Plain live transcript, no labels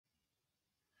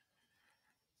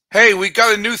Hey, we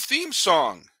got a new theme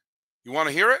song. You want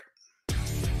to hear it?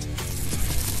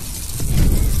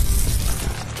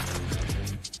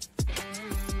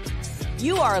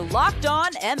 You are Locked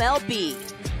On MLB,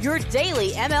 your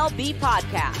daily MLB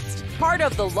podcast. Part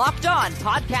of the Locked On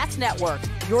Podcast Network,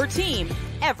 your team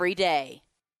every day.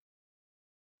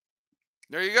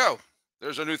 There you go.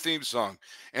 There's a new theme song.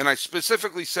 And I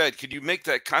specifically said, could you make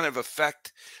that kind of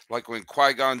effect like when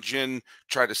Qui-Gon Jinn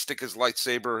tried to stick his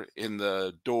lightsaber in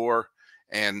the door,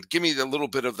 and give me a little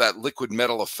bit of that liquid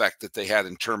metal effect that they had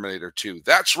in Terminator 2.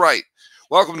 That's right.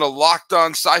 Welcome to Locked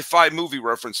On Sci-Fi Movie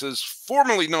References,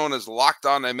 formerly known as Locked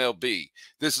On MLB.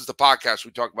 This is the podcast we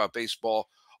talk about baseball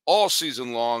all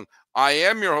season long. I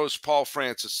am your host, Paul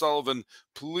Francis Sullivan.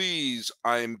 Please,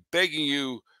 I am begging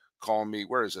you, call me,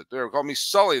 where is it? There, call me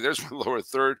Sully. There's my lower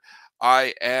third.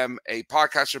 I am a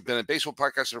podcaster, been a baseball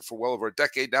podcaster for well over a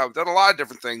decade now. I've done a lot of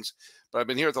different things, but I've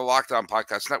been here at the Locked On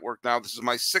Podcast Network now. This is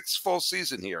my 6th full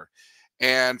season here.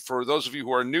 And for those of you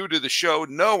who are new to the show,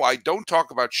 no, I don't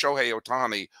talk about Shohei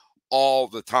Ohtani all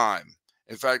the time.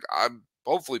 In fact, I'm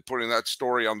hopefully putting that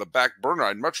story on the back burner.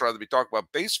 I'd much rather be talking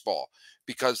about baseball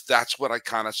because that's what I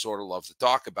kind of sort of love to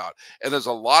talk about. And there's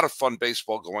a lot of fun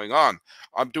baseball going on.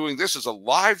 I'm doing this as a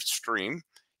live stream,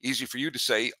 easy for you to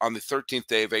say, on the 13th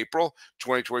day of April,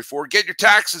 2024. Get your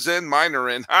taxes in. Mine are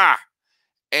in. Ha!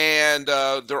 And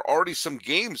there are already some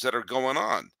games that are going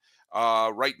on.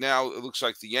 Right now, it looks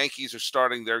like the Yankees are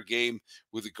starting their game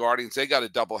with the Guardians. They got a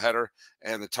doubleheader,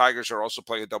 and the Tigers are also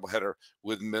playing a doubleheader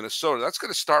with Minnesota. That's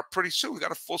going to start pretty soon. We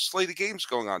got a full slate of games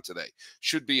going on today.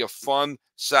 Should be a fun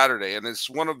Saturday. And it's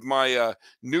one of my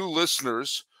new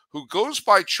listeners who goes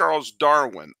by Charles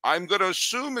Darwin. I'm going to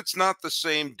assume it's not the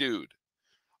same dude.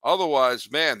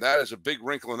 Otherwise, man, that is a big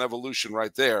wrinkle in evolution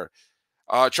right there.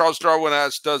 Charles Darwin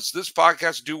asks, does this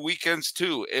podcast do weekends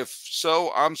too? If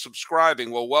so, I'm subscribing.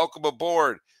 Well, welcome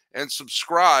aboard and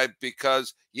subscribe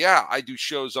because, yeah, I do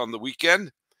shows on the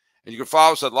weekend. And you can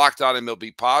follow us at Locked On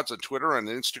MLB Pods on Twitter and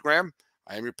Instagram.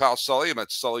 I am your pal Sully. I'm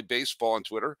at Sully Baseball on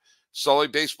Twitter. Sully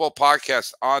Baseball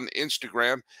Podcast on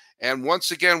Instagram. And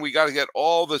once again, we got to get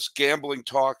all this gambling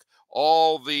talk,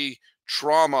 all the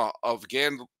trauma of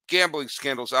gambling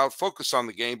scandals out. Focus on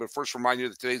the game. But first, remind you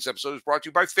that today's episode is brought to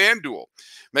you by FanDuel.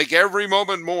 Make every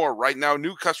moment more. Right now,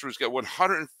 new customers get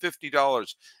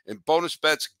 $150 in bonus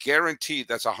bets guaranteed.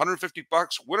 That's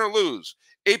 $150, win or lose.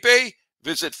 Ape,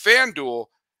 visit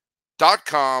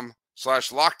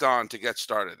FanDuel.com/locked-on to get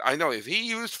started. I know if he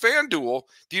used FanDuel,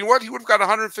 do you know what? He would have got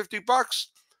 $150,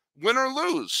 win or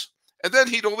lose. And then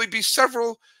he'd only be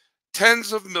several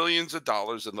tens of millions of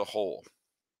dollars in the hole.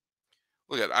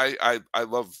 Look at I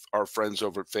love our friends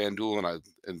over at FanDuel,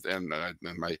 and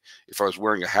my if I was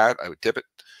wearing a hat, I would tip it.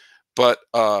 But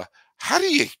how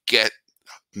do you get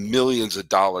millions of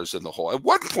dollars in the hole? At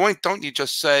what point don't you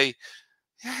just say,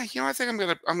 yeah, you know, I think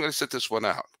I'm gonna sit this one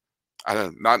out? I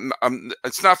don't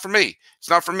it's not for me. It's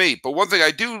not for me. But one thing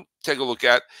I do take a look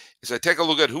at is I take a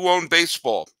look at who owned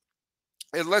baseball.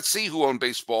 And let's see who owned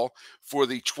baseball for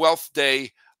the 12th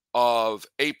day of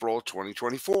April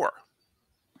 2024.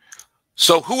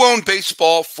 So who owned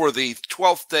baseball for the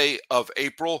 12th day of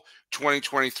April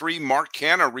 2023? Mark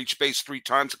Canha reached base 3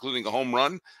 times, including a home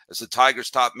run, as the Tigers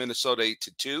topped Minnesota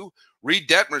 8-2. Reed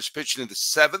Detmers pitched in the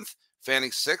 7th,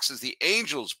 fanning 6 as the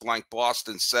Angels blanked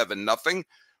Boston 7-0.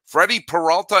 Freddie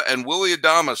Peralta and Willy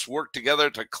Adames worked together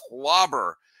to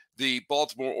clobber the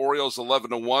Baltimore Orioles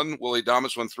 11-1. Willy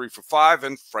Adames went 3 for 5,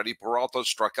 and Freddie Peralta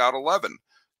struck out 11.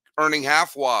 Earning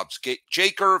half wobs.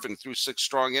 Jake Irvin threw 6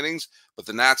 strong innings, but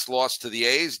the Nats lost to the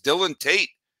A's. Dylan Tate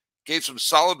gave some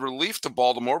solid relief to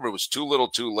Baltimore, but it was too little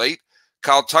too late.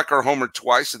 Kyle Tucker homered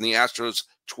twice in the Astros'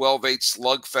 12-8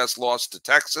 slugfest loss to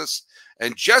Texas.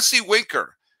 And Jesse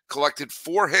Winker collected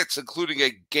 4 hits, including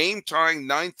a game-tying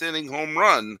 9th-inning home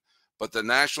run, but the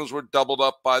Nationals were doubled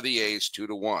up by the A's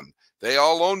 2-1. They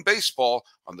all own baseball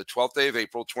on the 12th day of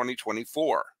April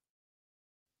 2024.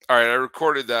 All right, I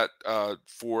recorded that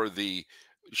for the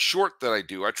short that I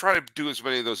do. I try to do as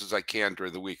many of those as I can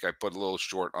during the week. I put a little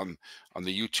short on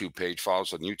the YouTube page, follow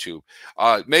us on YouTube.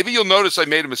 Maybe you'll notice I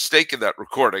made a mistake in that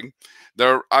recording.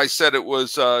 I said it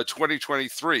was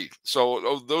 2023.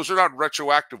 So those are not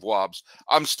retroactive wobs.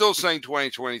 I'm still saying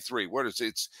 2023. What is it?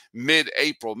 It's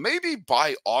mid-April. Maybe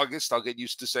by August I'll get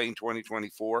used to saying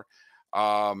 2024.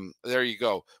 There you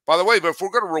go. By the way, but if we're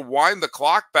going to rewind the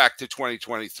clock back to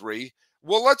 2023,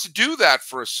 well, let's do that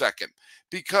for a second,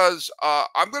 because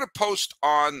I'm going to post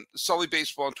on Sully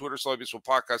Baseball on Twitter, Sully Baseball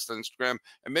Podcast on Instagram,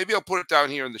 and maybe I'll put it down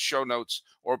here in the show notes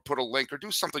or put a link or do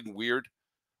something weird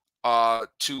to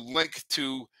link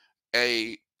to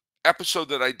a episode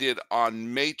that I did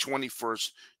on May 21st,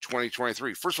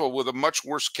 2023. First of all, with a much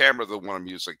worse camera than what I'm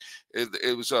using.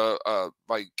 It was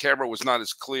my camera was not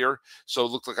as clear, so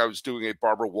it looked like I was doing a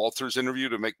Barbara Walters interview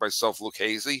to make myself look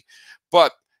hazy.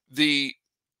 But the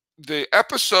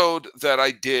episode that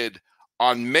I did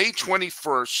on May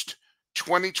 21st,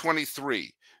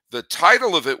 2023, the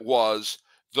title of it was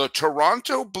 "The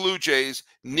Toronto Blue Jays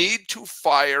Need to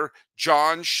Fire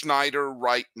John Schneider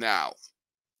Right Now."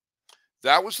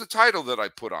 That was the title that I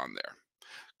put on there.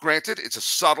 Granted, it's a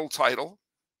subtle title.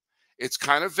 It's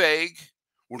kind of vague.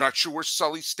 We're not sure where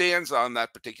Sully stands on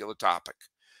that particular topic.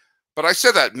 But I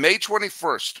said that May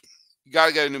 21st, you got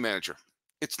to get a new manager.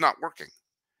 It's not working.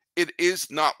 It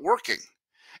is not working.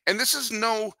 And this is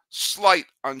no slight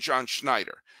on John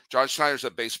Schneider. John Schneider's a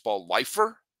baseball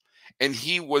lifer, and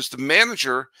he was the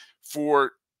manager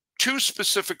for two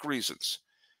specific reasons.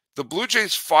 The Blue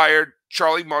Jays fired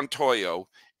Charlie Montoyo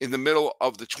in the middle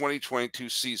of the 2022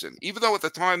 season. Even though at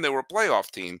the time they were a playoff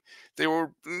team, they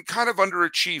were kind of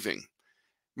underachieving.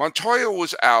 Montoyo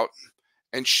was out,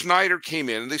 and Schneider came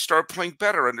in, and they started playing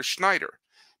better under Schneider.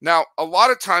 Now, a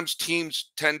lot of times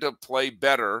teams tend to play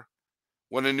better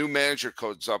when a new manager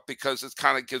comes up because it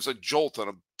kind of gives a jolt and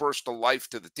a burst of life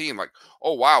to the team. Like,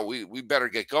 oh, wow, we better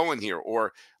get going here.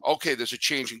 Or, okay, there's a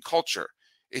change in culture.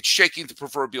 It's shaking the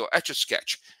proverbial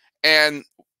Etch-a-Sketch. And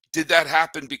did that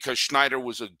happen because Schneider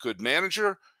was a good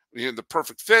manager, the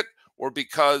perfect fit, or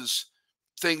because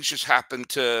things just happened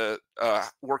to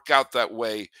work out that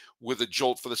way with a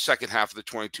jolt for the second half of the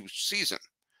 22 season?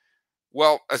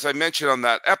 Well, as I mentioned on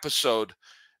that episode,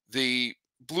 the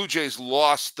Blue Jays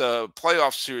lost the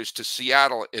playoff series to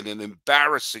Seattle in an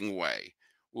embarrassing way,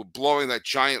 with blowing that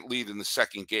giant lead in the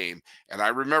second game. And I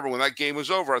remember when that game was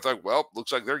over, I thought, well,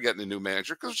 looks like they're getting a new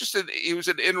manager, because he was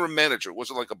an interim manager. It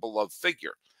wasn't like a beloved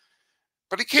figure.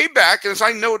 But he came back, and as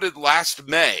I noted last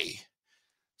May,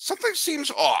 something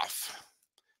seems off.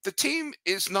 The team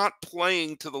is not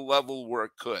playing to the level where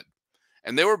it could.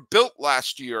 And they were built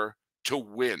last year to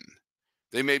win.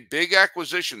 They made big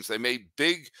acquisitions. They made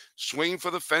big swing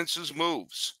for the fences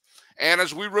moves. And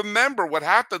as we remember what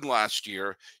happened last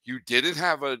year, you didn't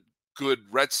have a good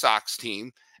Red Sox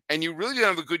team, and you really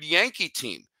didn't have a good Yankee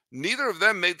team. Neither of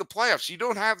them made the playoffs. You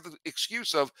don't have the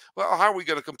excuse of, well, how are we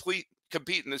going to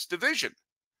compete in this division?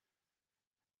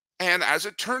 And as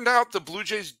it turned out, the Blue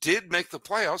Jays did make the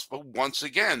playoffs, but once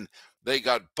again, they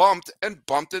got bumped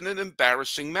in an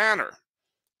embarrassing manner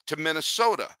to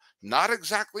Minnesota. Not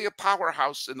exactly a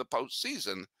powerhouse in the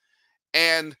postseason.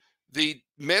 And the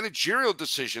managerial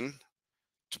decision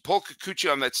to pull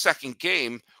Kikuchi on that second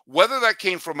game, whether that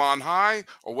came from on high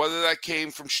or whether that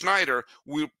came from Schneider,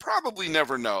 we'll probably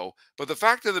never know. But the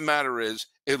fact of the matter is,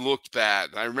 it looked bad.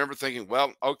 And I remember thinking,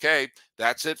 well, okay,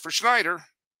 that's it for Schneider.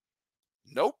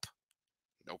 Nope.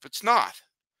 Nope, it's not.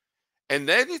 And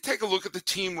then you take a look at the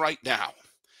team right now.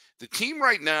 The team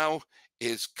right now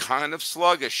is kind of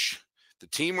sluggish. The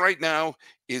team right now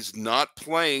is not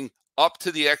playing up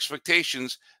to the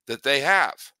expectations that they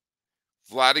have.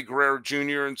 Vladdy Guerrero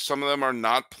Jr. and some of them are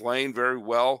not playing very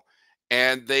well,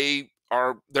 and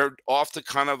they're off to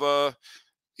kind of a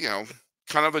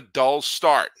dull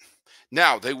start.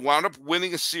 Now, they wound up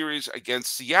winning a series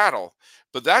against Seattle,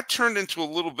 but that turned into a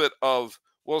little bit of,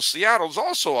 well, Seattle's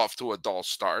also off to a dull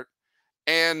start,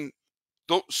 and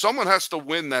someone has to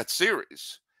win that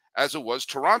series. As it was,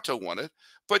 Toronto won it.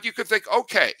 But you could think,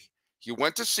 okay, you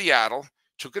went to Seattle,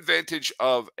 took advantage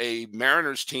of a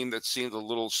Mariners team that seemed a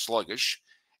little sluggish,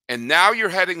 and now you're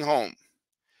heading home.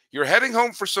 You're heading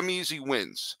home for some easy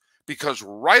wins, because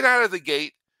right out of the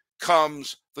gate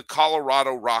comes the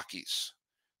Colorado Rockies.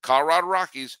 Colorado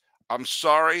Rockies, I'm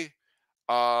sorry.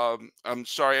 I'm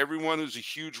sorry, everyone who's a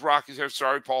huge Rockies fan.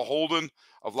 Sorry, Paul Holden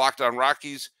of Locked On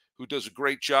Rockies, who does a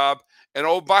great job. And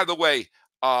oh, by the way,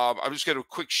 I'm just going to a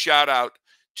quick shout out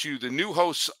to the new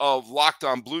hosts of Locked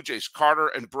On Blue Jays, Carter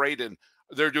and Braden.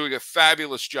 They're doing a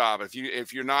fabulous job.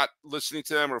 If you're not listening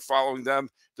to them or following them,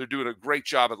 they're doing a great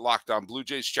job at Locked On Blue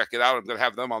Jays. Check it out. I'm going to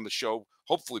have them on the show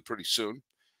hopefully pretty soon.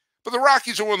 But the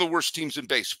Rockies are one of the worst teams in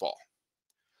baseball.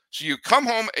 So you come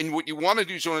home, and what you want to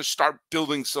do is you want to start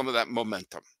building some of that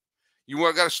momentum. You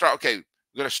got to start, okay,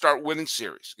 we got to start winning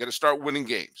series. You got to start winning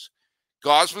games.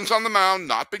 Gausman's on the mound,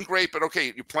 not been great, but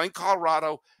okay, you're playing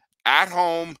Colorado at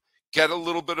home, get a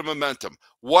little bit of momentum.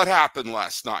 What happened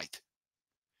last night?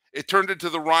 It turned into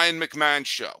the Ryan McMahon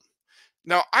show.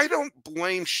 Now, I don't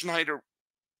blame Schneider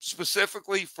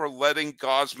specifically for letting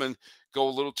Gausman go a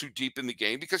little too deep in the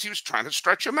game, because he was trying to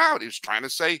stretch him out. He was trying to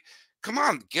say, come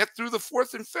on, get through the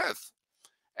fourth and fifth.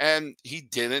 And he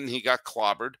didn't. He got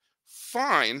clobbered.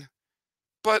 Fine.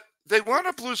 But they wound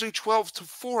up losing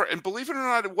 12-4, and believe it or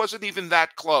not, it wasn't even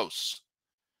that close.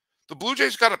 The Blue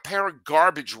Jays got a pair of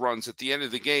garbage runs at the end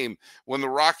of the game when the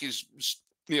Rockies,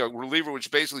 reliever was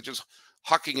basically just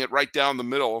hucking it right down the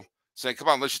middle, saying, "Come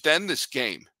on, let's just end this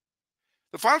game."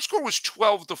 The final score was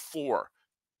 12-4.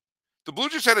 The Blue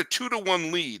Jays had a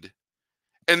 2-1 lead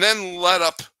and then let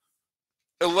up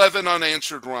 11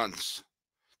 unanswered runs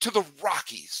to the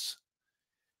Rockies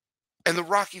and the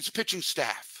Rockies pitching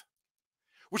staff,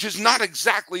 which is not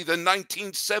exactly the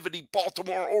 1970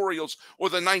 Baltimore Orioles or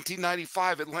the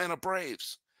 1995 Atlanta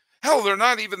Braves. Hell, they're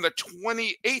not even the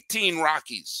 2018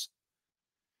 Rockies.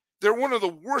 They're one of the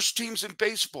worst teams in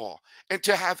baseball. And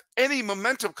to have any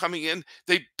momentum coming in,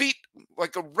 they beat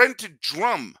like a rented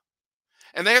drum.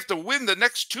 And they have to win the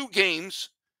next 2 games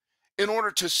in order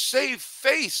to save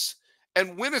face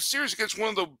and win a series against one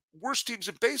of the worst teams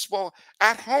in baseball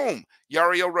at home.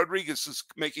 Yariel Rodriguez is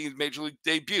making his major league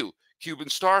debut. Cuban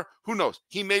star, who knows?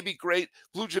 He may be great.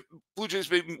 Blue Jays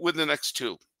may win the next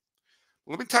 2.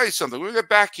 Let me tell you something. When we get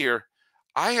back here,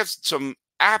 I have some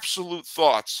absolute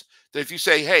thoughts that if you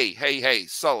say, hey,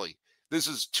 Sully, this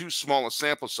is too small a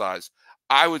sample size,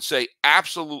 I would say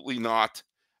absolutely not.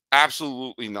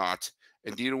 Absolutely not.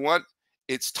 And do you know what?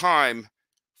 It's time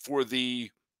for the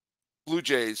Blue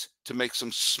Jays to make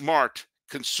some smart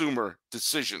consumer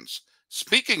decisions.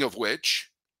 Speaking of which,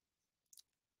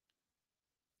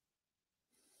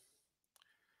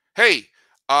 hey,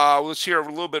 let's hear a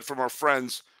little bit from our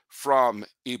friends from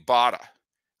Ibotta.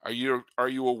 Are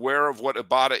you aware of what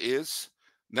Ibotta is?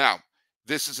 Now,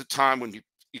 this is a time when you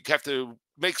have to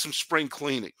make some spring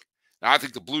cleaning. Now, I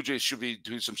think the Blue Jays should be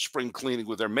doing some spring cleaning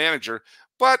with their manager,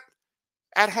 but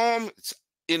at home, it's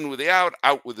in with the out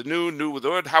with the new with the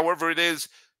hood. However it is,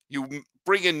 you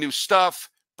bring in new stuff,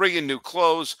 bring in new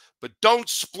clothes, but don't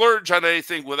splurge on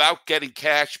anything without getting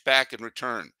cash back in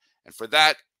return. And for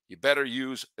that, you better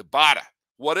use Ibotta.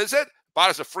 What is it?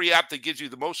 Ibotta is a free app that gives you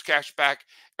the most cash back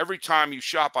every time you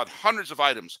shop on hundreds of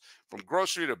items, from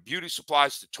grocery to beauty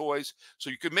supplies to toys, so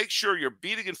you can make sure you're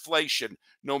beating inflation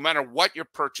no matter what you're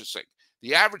purchasing.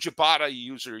 The average Ibotta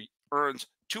user earns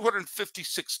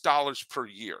 $256 per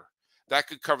year. That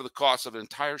could cover the cost of an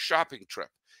entire shopping trip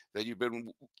that you've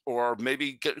been, or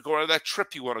maybe go on that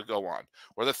trip you want to go on,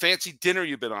 or the fancy dinner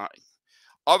you've been eyeing.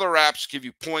 Other apps give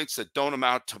you points that don't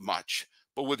amount to much.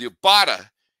 But with Ibotta,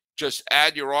 just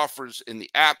add your offers in the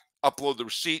app, upload the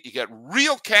receipt, you get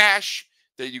real cash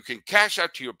that you can cash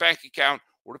out to your bank account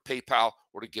or to PayPal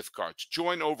or to gift cards.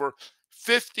 Join over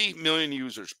 50 million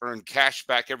users, earn cash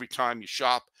back every time you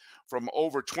shop from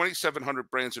over 2,700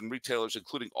 brands and retailers,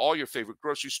 including all your favorite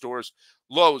grocery stores,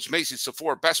 Lowe's, Macy's,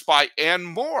 Sephora, Best Buy, and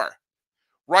more.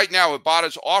 Right now, Ibotta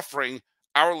is offering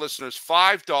our listeners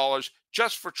 $5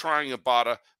 just for trying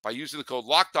Ibotta by using the code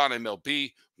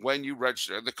LOCKEDONMLB when you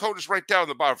register. The code is right down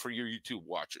the bottom for your YouTube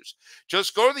watchers.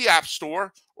 Just go to the App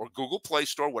Store or Google Play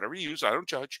Store, whatever you use, I don't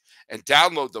judge, and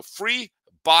download the free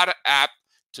Ibotta app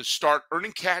to start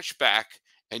earning cash back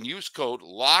and use code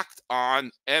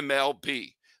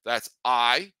LOCKEDONMLB. That's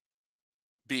IBOTTA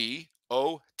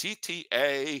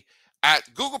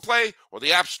at Google Play or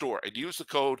the App Store, and use the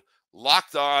code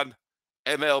LOCKEDONMLB.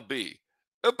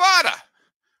 Ibotta,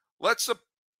 let's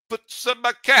put some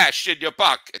cash in your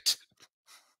pocket.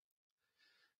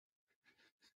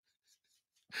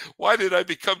 Why did I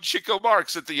become Chico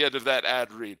Marx at the end of that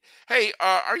ad read? Hey,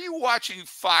 are you watching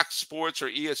Fox Sports or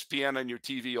ESPN on your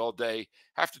TV all day?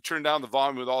 Have to turn down the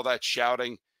volume with all that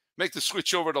shouting? Make the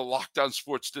switch over to Locked On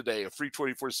Sports Today, a free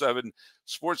 24/7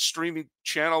 sports streaming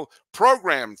channel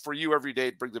programmed for you every day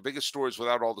to bring the biggest stories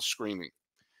without all the screaming.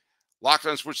 Locked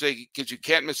On Sports Today gives you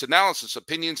can't-miss analysis,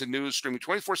 opinions, and news streaming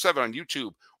 24/7 on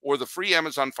YouTube or the free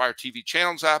Amazon Fire TV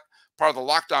channels app, part of the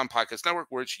Locked On Podcast Network,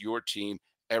 where it's your team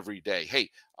every day.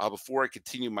 Hey, before I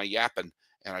continue my yapping,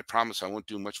 and I promise I won't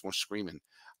do much more screaming,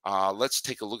 let's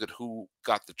take a look at who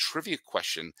got the trivia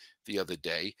question the other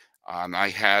day. I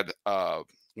had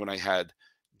when I had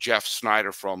Jeff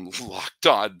Snyder from Locked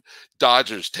On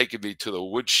Dodgers taking me to the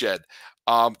woodshed.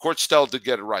 Court Stell did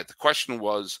get it right. The question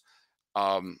was,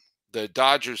 the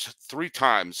Dodgers 3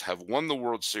 times have won the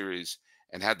World Series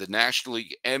and had the National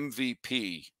League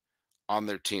MVP on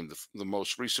their team. The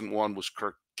most recent one was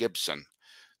Kirk Gibson.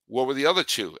 What were the other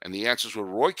 2? And the answers were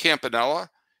Roy Campanella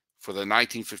for the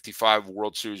 1955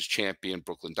 World Series champion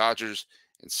Brooklyn Dodgers,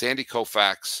 and Sandy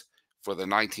Koufax for the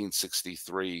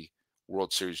 1963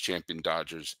 World Series champion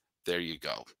Dodgers. There you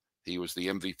go. He was the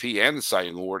MVP and the Cy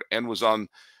Young Award, and was on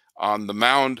the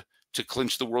mound to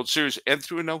clinch the World Series and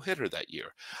threw a no-hitter that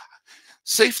year.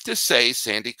 Safe to say,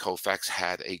 Sandy Koufax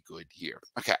had a good year.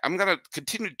 Okay, I'm going to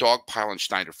continue dogpiling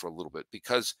Schneider for a little bit,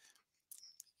 because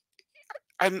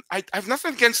I have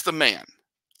nothing against the man.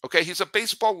 Okay, he's a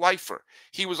baseball lifer.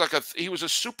 He was a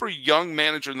super young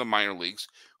manager in the minor leagues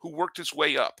who worked his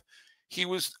way up. He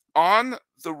was on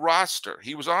the roster.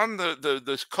 He was on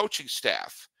the coaching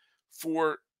staff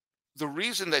for the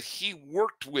reason that he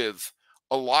worked with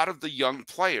a lot of the young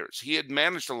players. He had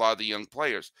managed a lot of the young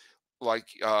players, like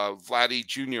Vladdy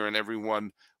Jr. and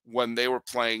everyone when they were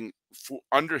playing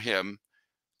under him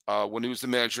when he was the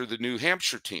manager of the New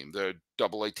Hampshire team, the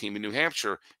AA team in New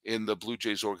Hampshire in the Blue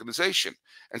Jays organization.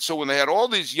 And so when they had all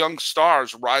these young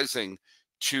stars rising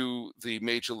to the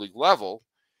major league level,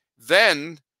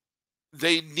 then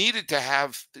they needed to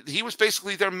have, he was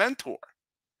basically their mentor.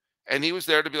 And he was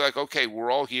there to be like, okay,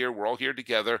 we're all here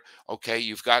together. Okay,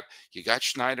 you got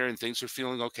Schneider and things are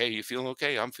feeling okay. You feeling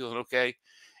okay? I'm feeling okay.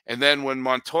 And then when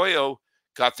Montoyo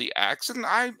got the axe, and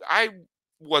I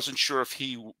wasn't sure if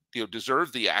he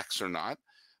deserved the axe or not,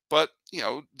 but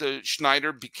the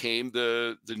Schneider became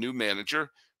the new manager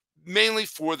mainly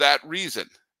for that reason,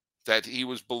 that he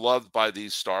was beloved by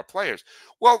these star players.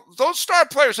 Well, those star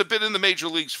players have been in the major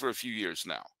leagues for a few years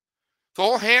now. The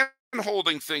whole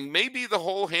hand-holding thing, maybe the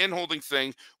whole hand-holding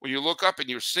thing, when you look up and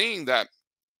you're seeing that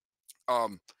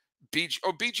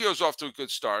Biggio's off to a good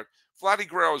start. Vladdy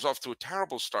Guerrero is off to a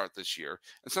terrible start this year.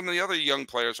 And some of the other young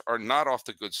players are not off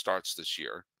to good starts this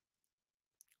year.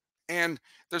 And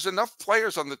there's enough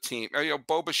players on the team.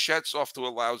 Bo Bichette's off to a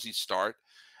lousy start.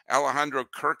 Alejandro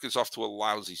Kirk is off to a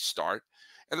lousy start.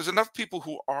 And there's enough people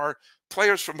who are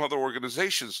players from other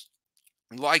organizations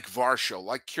like Varsho,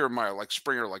 like Kiermaier, like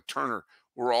Springer, like Turner,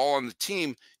 were all on the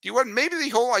team. Do you want maybe the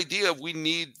whole idea of we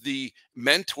need the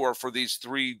mentor for these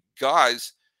three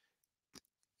guys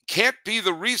can't be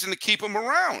the reason to keep them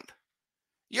around?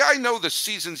 Yeah, I know the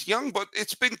season's young, but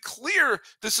it's been clear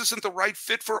this isn't the right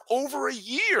fit for over a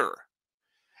year.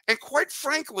 And quite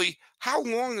frankly, how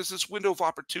long is this window of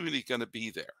opportunity going to be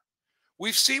there?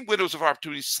 We've seen windows of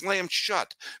opportunity slammed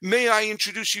shut. May I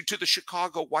introduce you to the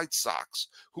Chicago White Sox,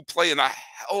 who play in a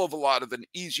hell of a lot of an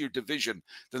easier division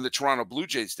than the Toronto Blue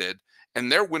Jays did,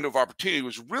 and their window of opportunity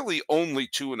was really only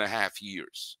 2.5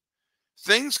 years.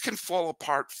 Things can fall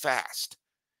apart fast,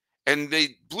 and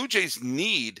the Blue Jays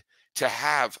need to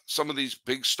have some of these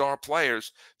big star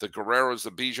players, the Guerreros,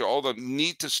 the Biggio, all of them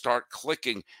need to start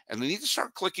clicking, and they need to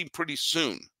start clicking pretty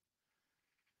soon.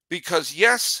 Because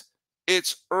yes,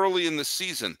 it's early in the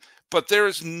season, but there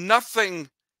is nothing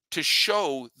to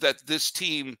show that this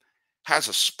team has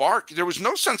a spark. There was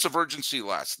no sense of urgency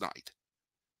last night.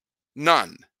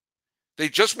 None. They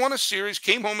just won a series,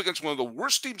 came home against one of the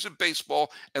worst teams in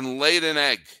baseball, and laid an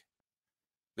egg.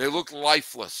 They look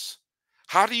lifeless.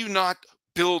 How do you not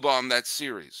build on that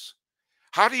series?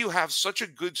 How do you have such a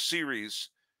good series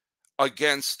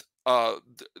against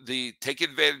take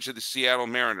advantage of the Seattle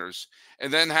Mariners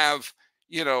and then have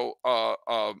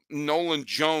Nolan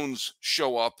Jones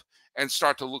show up and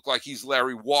start to look like he's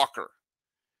Larry Walker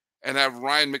and have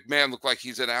Ryan McMahon look like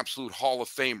he's an absolute Hall of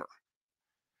Famer?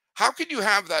 How can you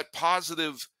have that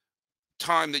positive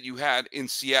time that you had in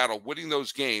Seattle winning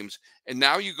those games, and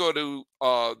now you go to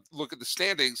look at the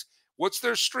standings? What's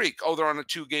their streak? Oh, they're on a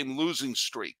 2-game losing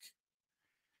streak.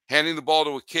 Handing the ball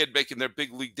to a kid making their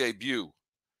big league debut.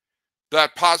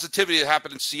 That positivity that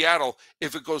happened in Seattle,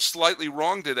 if it goes slightly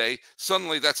wrong today,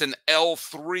 suddenly that's an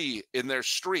L3 in their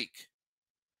streak.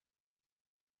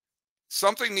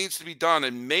 Something needs to be done,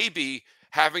 and maybe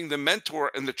having the mentor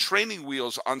and the training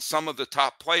wheels on some of the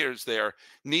top players there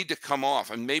need to come off,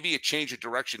 and maybe a change of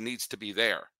direction needs to be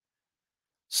there.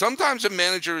 Sometimes a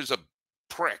manager is a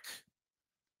prick.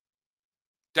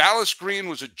 Dallas Green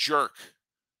was a jerk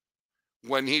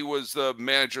when he was the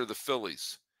manager of the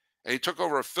Phillies. And he took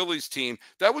over a Phillies team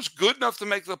that was good enough to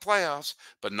make the playoffs,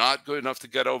 but not good enough to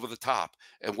get over the top.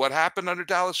 And what happened under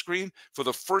Dallas Green? For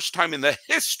the first time in the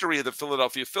history of the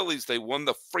Philadelphia Phillies, they won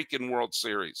the freaking World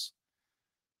Series.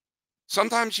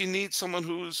 Sometimes you need someone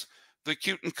who's the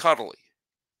cute and cuddly.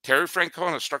 Terry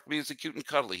Francona struck me as the cute and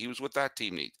cuddly. He was what that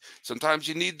team needs. Sometimes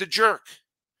you need the jerk.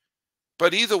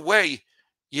 But either way,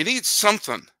 you need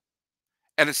something.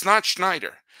 And it's not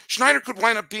Schneider. Schneider could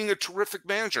wind up being a terrific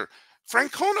manager.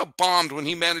 Francona bombed when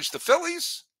he managed the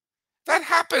Phillies. That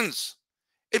happens.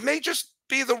 It may just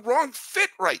be the wrong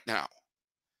fit right now.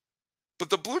 But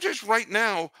the Blue Jays right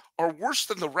now are worse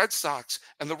than the Red Sox,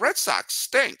 and the Red Sox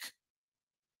stink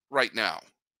right now.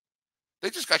 They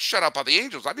just got shut out by the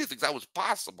Angels. I didn't think that was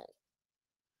possible.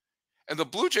 And the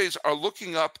Blue Jays are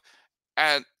looking up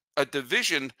at a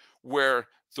division where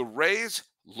the Rays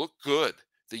look good,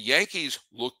 the Yankees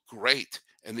look great,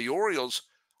 and the Orioles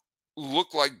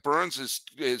look like Burns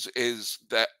is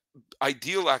that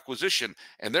ideal acquisition,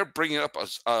 and they're bringing up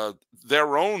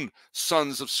their own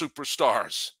sons of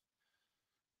superstars.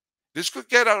 This could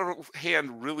get out of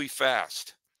hand really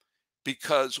fast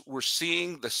because we're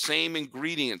seeing the same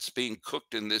ingredients being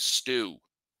cooked in this stew.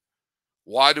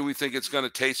 Why do we think it's going to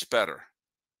taste better?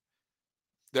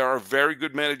 There are very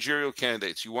good managerial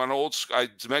candidates. You want old, I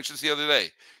mentioned this the other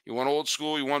day. You want old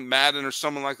school, you want Madden or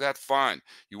someone like that, fine.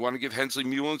 You want to give Hensley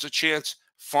Mullins a chance,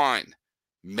 fine.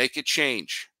 Make it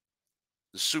change.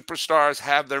 The superstars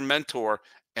have their mentor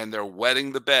and they're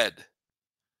wetting the bed.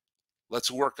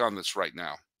 Let's work on this right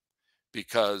now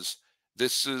because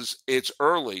it's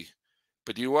early,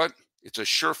 but you know what? It's a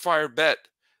surefire bet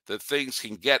that things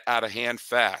can get out of hand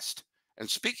fast. And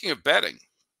speaking of betting,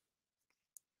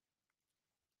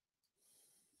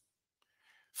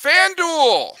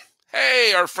 FanDuel.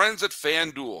 Hey, our friends at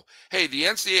FanDuel. Hey, the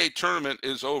NCAA tournament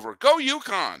is over. Go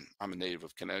UConn. I'm a native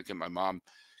of Connecticut. My mom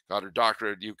got her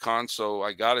doctorate at UConn, so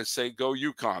I got to say go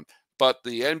UConn. But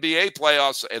the NBA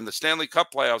playoffs and the Stanley Cup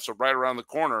playoffs are right around the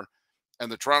corner,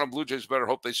 and the Toronto Blue Jays better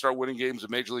hope they start winning games in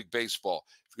Major League Baseball.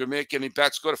 If you're going to make any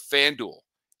bets, go to FanDuel.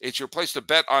 It's your place to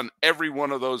bet on every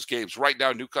one of those games. Right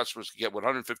now, new customers can get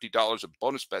 $150 in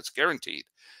bonus bets guaranteed.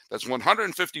 That's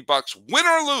 $150, win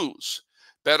or lose.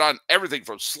 Bet on everything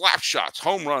from slap shots,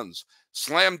 home runs,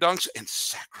 slam dunks, and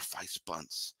sacrifice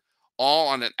bunts. All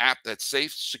on an app that's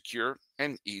safe, secure,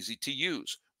 and easy to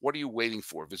use. What are you waiting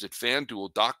for? Visit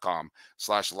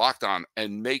FanDuel.com/lockedon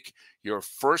and make your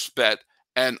first bet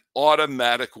an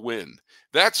automatic win.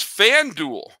 That's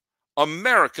FanDuel,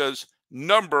 America's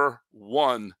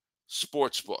 #1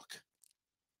 sportsbook.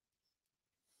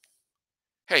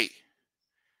 Hey,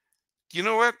 you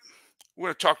know what? We're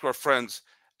going to talk to our friends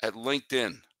at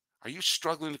LinkedIn. Are you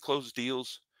struggling to close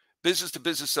deals? Business to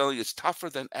business selling is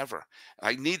tougher than ever.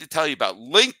 I need to tell you about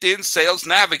LinkedIn Sales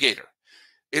Navigator.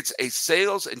 It's a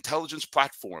sales intelligence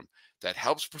platform that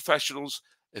helps professionals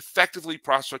effectively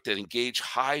prospect and engage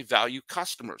high-value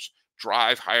customers,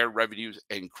 drive higher revenues,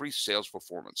 and increase sales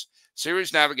performance.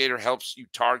 Sales Navigator helps you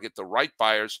target the right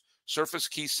buyers, surface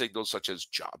key signals such as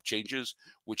job changes,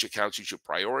 which accounts you should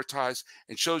prioritize,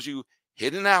 and shows you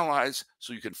hidden allies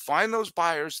so you can find those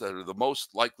buyers that are the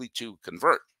most likely to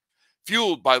convert.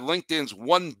 Fueled by LinkedIn's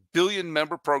 1 billion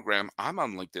member program, I'm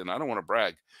on LinkedIn, I don't want to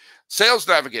brag. Sales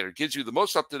Navigator gives you the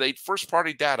most up-to-date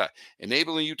first-party data,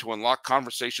 enabling you to unlock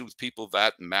conversation with people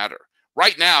that matter.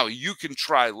 Right now, you can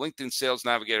try LinkedIn Sales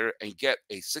Navigator and get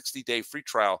a 60-day free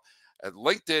trial at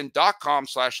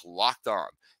linkedin.com/lockedon.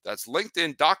 That's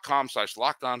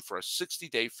linkedin.com/lockedon for a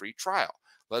 60-day free trial.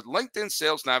 Let LinkedIn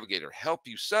Sales Navigator help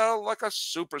you sell like a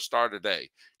superstar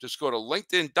today. Just go to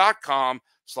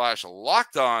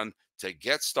linkedin.com/lockedon to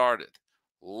get started.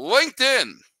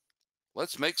 LinkedIn.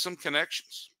 Let's make some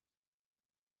connections.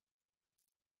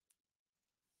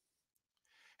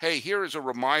 Hey, here is a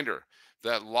reminder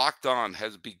that Locked On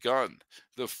has begun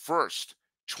the first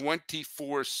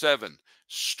 24/7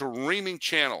 streaming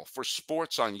channel for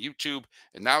sports on YouTube,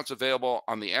 and now it's available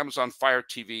on the Amazon Fire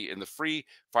TV and the free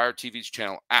Fire TV's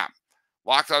channel app.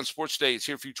 Locked On Sports Day is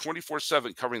here for you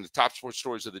 24/7, covering the top sports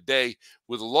stories of the day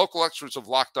with the local experts of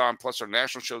Locked On, plus our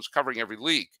national shows covering every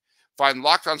league. Find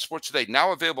Locked On Sports Today,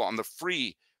 now available on the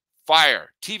free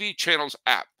Fire TV channels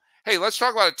app. Hey, let's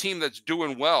talk about a team that's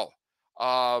doing well.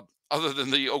 Other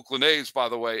than the Oakland A's, by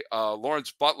the way,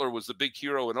 Lawrence Butler was the big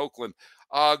hero in Oakland.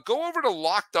 Go over to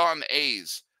Locked On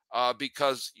A's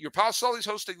because your pal Sully's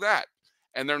hosting that.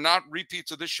 And they're not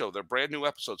repeats of this show. They're brand new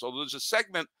episodes. Although there's a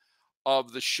segment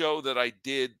of the show that I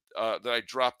did, that I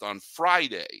dropped on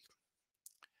Friday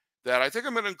that I think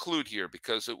I'm going to include here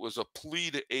because it was a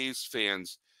plea to A's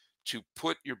fans to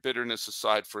put your bitterness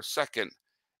aside for a second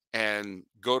and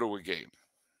go to a game.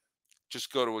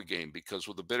 Just go to a game because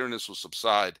the bitterness will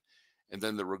subside and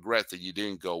then the regret that you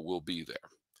didn't go will be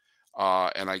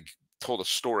there. And I told a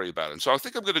story about it. And so I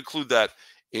think I'm going to include that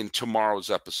in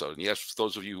tomorrow's episode. And yes, for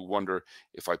those of you who wonder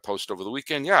if I post over the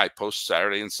weekend, yeah, I post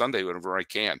Saturday and Sunday whenever I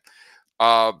can.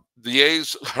 The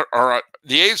A's are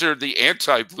the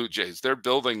anti-Blue Jays. They're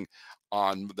building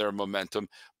on their momentum.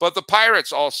 But the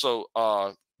Pirates also,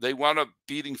 they wound up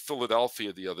beating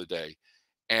Philadelphia the other day.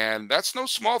 And that's no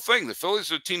small thing. The Phillies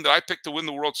are a team that I picked to win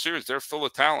the World Series. They're full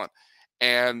of talent.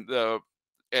 And the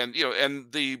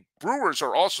Brewers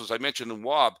are also, as I mentioned in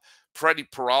WAB, Freddie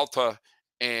Peralta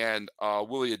and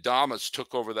Willie Adames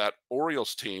took over that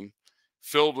Orioles team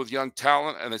filled with young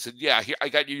talent. And they said, yeah, here, I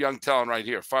got your young talent right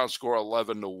here. Final score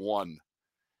 11-1.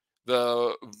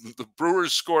 The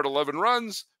Brewers scored 11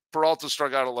 runs. Peralta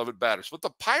struck out 11 batters. But the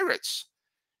Pirates,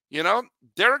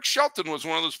 Derek Shelton was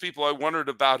one of those people I wondered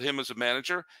about him as a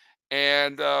manager.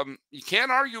 And you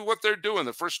can't argue what they're doing.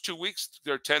 The first 2 weeks,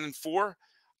 they're 10-4.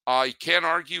 You can't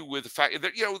argue with the fact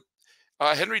that,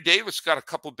 Henry Davis got a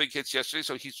couple big hits yesterday,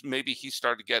 so he's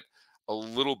started to get a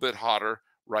little bit hotter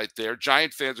right there.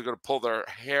 Giant fans are going to pull their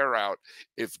hair out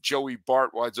if Joey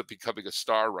Bart winds up becoming a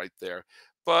star right there.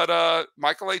 But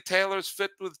Michael A. Taylor's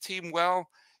fit with the team well.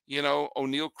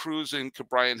 O'Neal Cruz and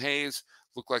Brian Hayes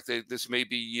look like this may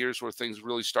be years where things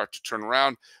really start to turn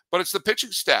around. But it's the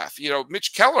pitching staff.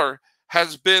 Mitch Keller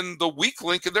has been the weak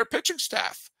link in their pitching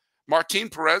staff. Martin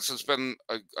Perez has been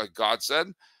a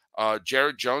godsend.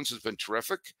 Jared Jones has been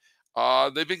terrific.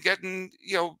 They've been getting,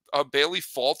 Bailey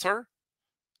Falter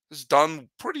has done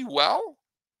pretty well,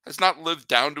 has not lived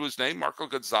down to his name. Marco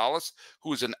Gonzalez,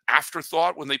 who was an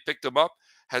afterthought when they picked him up,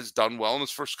 has done well in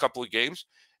his first couple of games.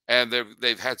 And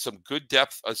they've had some good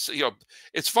depth.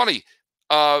 It's funny.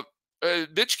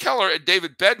 Mitch Keller and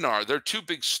David Bednar, their two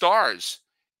big stars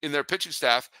in their pitching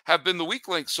staff, have been the weak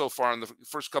links so far in the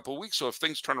first couple of weeks. So if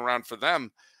things turn around for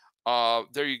them,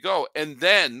 there you go. And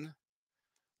then,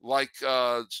 like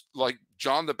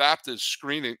John the Baptist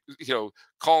screaming,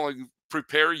 calling,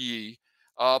 "Prepare ye!"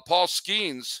 Paul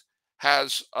Skeens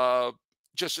has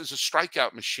just as a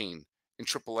strikeout machine in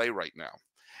AAA right now.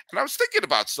 And I was thinking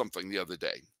about something the other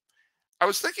day. I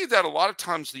was thinking that a lot of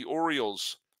times the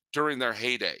Orioles, during their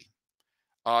heyday,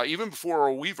 even before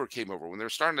Earl Weaver came over, when they were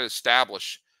starting to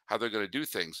establish how they're going to do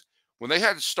things, when they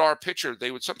had a star pitcher,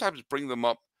 they would sometimes bring them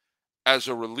up as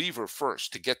a reliever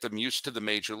first to get them used to the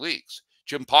major leagues.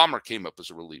 Jim Palmer came up as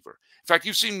a reliever. In fact,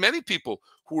 you've seen many people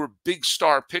who were big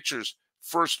star pitchers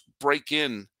first break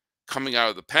in coming out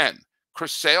of the pen.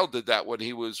 Chris Sale did that when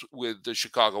he was with the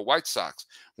Chicago White Sox.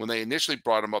 When they initially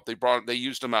brought him up, they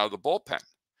used him out of the bullpen.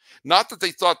 Not that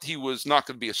they thought he was not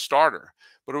going to be a starter,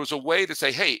 but it was a way to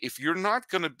say, hey, if you're not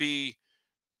going to be,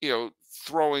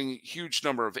 throwing huge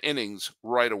number of innings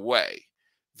right away,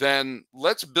 then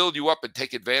let's build you up and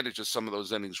take advantage of some of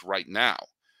those innings right now.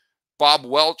 Bob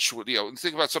Welch,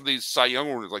 think about some of these Cy Young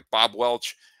winners like Bob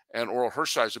Welch and Oral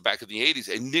Hershiser back in the 80s,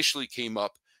 initially came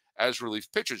up as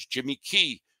relief pitchers. Jimmy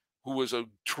Key, who was a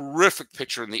terrific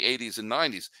pitcher in the 80s and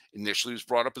 90s, initially was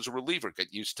brought up as a reliever,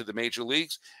 got used to the major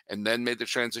leagues, and then made the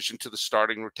transition to the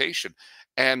starting rotation.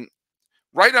 And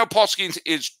right now, Paul Skeens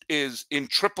is in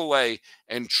AAA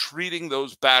and treating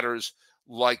those batters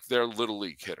like they're little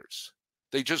league hitters.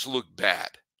 They just look bad.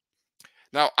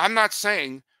 Now, I'm not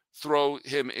saying throw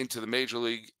him into the major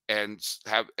league and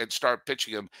start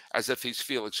pitching him as if he's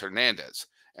Felix Hernandez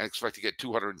and expect to get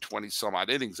 220 some odd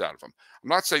innings out of him. I'm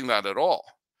not saying that at all.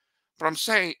 But I'm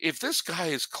saying if this guy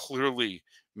is clearly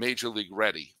major league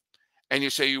ready, and you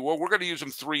say, well, we're going to use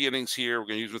him 3 innings here, we're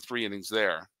going to use him 3 innings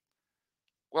there.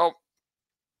 Well,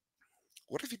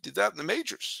 what if you did that in the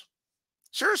majors?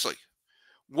 Seriously.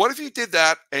 What if you did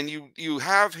that and you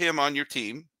have him on your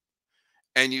team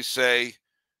and you say,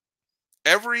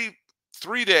 every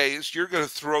 3 days, you're going to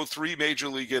throw 3 major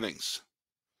league innings.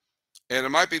 And it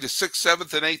might be the 6th,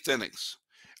 7th, and 8th innings.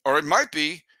 Or it might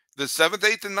be the 7th,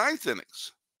 8th, and 9th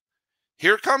innings.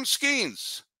 Here comes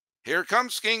Skeens. Here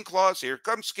comes Skeen Claus. Here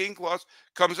comes Skeen Claus.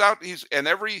 Comes out, and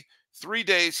every 3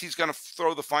 days, he's going to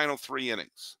throw the final 3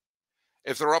 innings.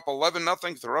 If they're up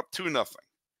 11-0, they're up 2-0.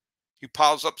 He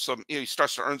piles up some, he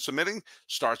starts to earn some innings,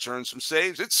 starts to earn some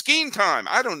saves. It's Skeen time.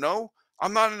 I don't know.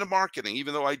 I'm not into marketing,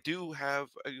 even though I do have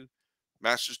a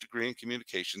master's degree in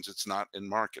communications. It's not in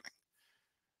marketing.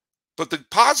 But the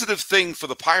positive thing for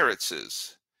the Pirates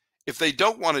is, if they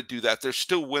don't want to do that, they're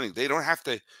still winning. They don't have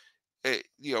to,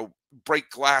 break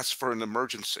glass for an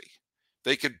emergency.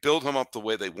 They could build him up the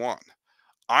way they want.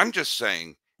 I'm just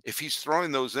saying, if he's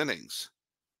throwing those innings,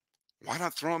 why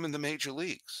not throw him in the major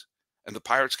leagues? And the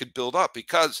Pirates could build up,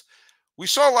 because we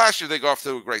saw last year they got off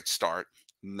to a great start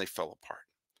and they fell apart.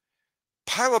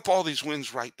 Pile up all these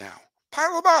wins right now.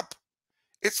 Pile them up.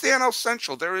 It's the NL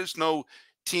Central. There is no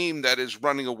team that is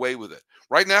running away with it.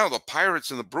 Right now, the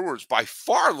Pirates and the Brewers by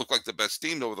far look like the best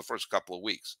team over the first couple of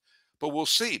weeks. But we'll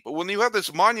see. But when you have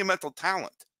this monumental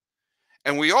talent,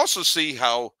 and we also see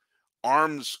how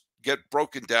arms get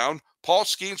broken down, Paul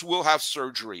Skeens will have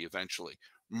surgery eventually.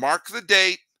 Mark the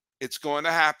date. It's going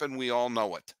to happen. We all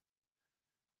know it.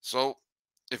 So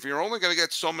if you're only going to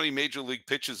get so many major league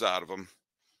pitches out of him,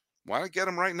 why not get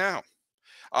him right now?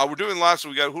 We're doing last.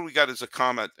 We got as a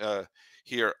comment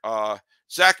here.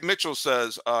 Zach Mitchell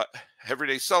says,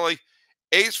 Everyday Sully,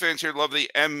 A's fans here love the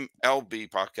MLB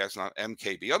podcast, not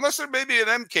MKB, unless there may be an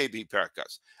MKB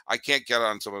podcast. I can't get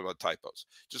on some of the typos.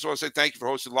 Just want to say thank you for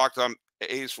hosting Locked On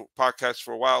A's podcast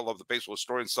for a while. Love the baseball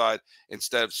story inside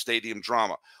instead of stadium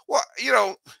drama. Well,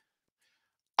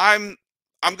 I'm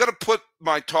going to put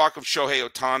my talk of Shohei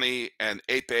Ohtani and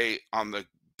Ape on the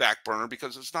back burner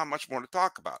because there's not much more to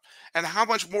talk about. And how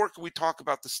much more can we talk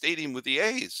about the stadium with the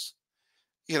A's?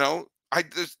 You know,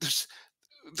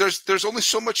 there's only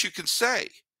so much you can say.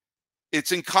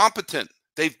 It's incompetent.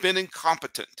 They've been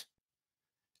incompetent.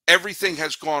 Everything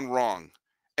has gone wrong.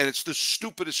 And it's the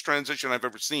stupidest transition I've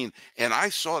ever seen. And I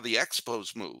saw the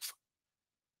Expos move.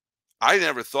 I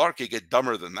never thought it could get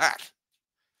dumber than that.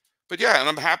 But yeah, and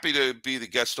I'm happy to be the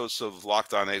guest host of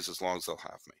Locked On A's as long as they'll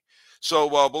have me. So,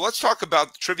 but let's talk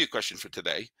about the trivia question for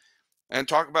today and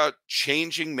talk about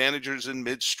changing managers in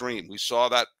midstream. We saw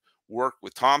that work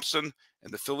with Thompson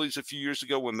and the Phillies a few years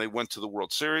ago when they went to the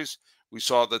World Series. We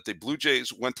saw that the Blue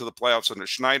Jays went to the playoffs under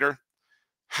Schneider.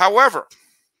 However,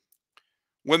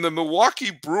 when the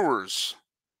Milwaukee Brewers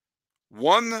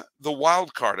won the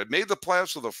wild card, it made the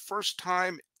playoffs for the first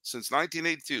time since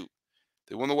 1982.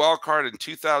 They won the wild card in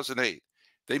 2008.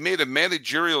 They made a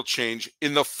managerial change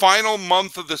in the final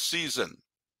month of the season.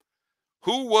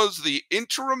 Who was the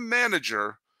interim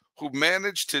manager who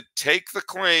managed to take the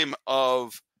claim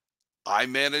of, I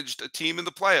managed a team in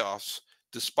the playoffs,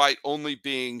 despite only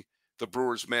being the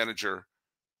Brewers manager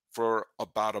for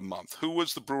about a month? Who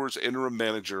was the Brewers interim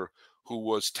manager who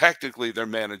was technically their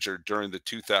manager during the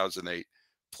 2008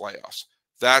 playoffs?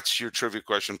 That's your trivia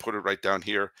question. Put it right down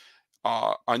here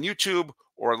on YouTube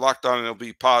or Locked On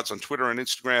MLB Pods on Twitter and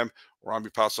Instagram, or on your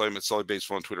pal Sully at Sully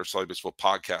Baseball on Twitter, Sully Baseball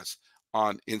Podcast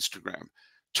on Instagram.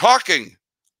 Talking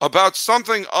about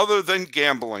something other than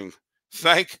gambling.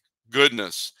 Thank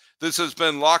goodness. This has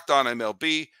been Locked On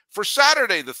MLB for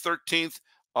Saturday, the 13th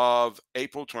of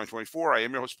April, 2024. I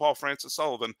am your host, Paul Francis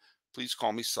Sullivan. Please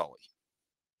call me Sully.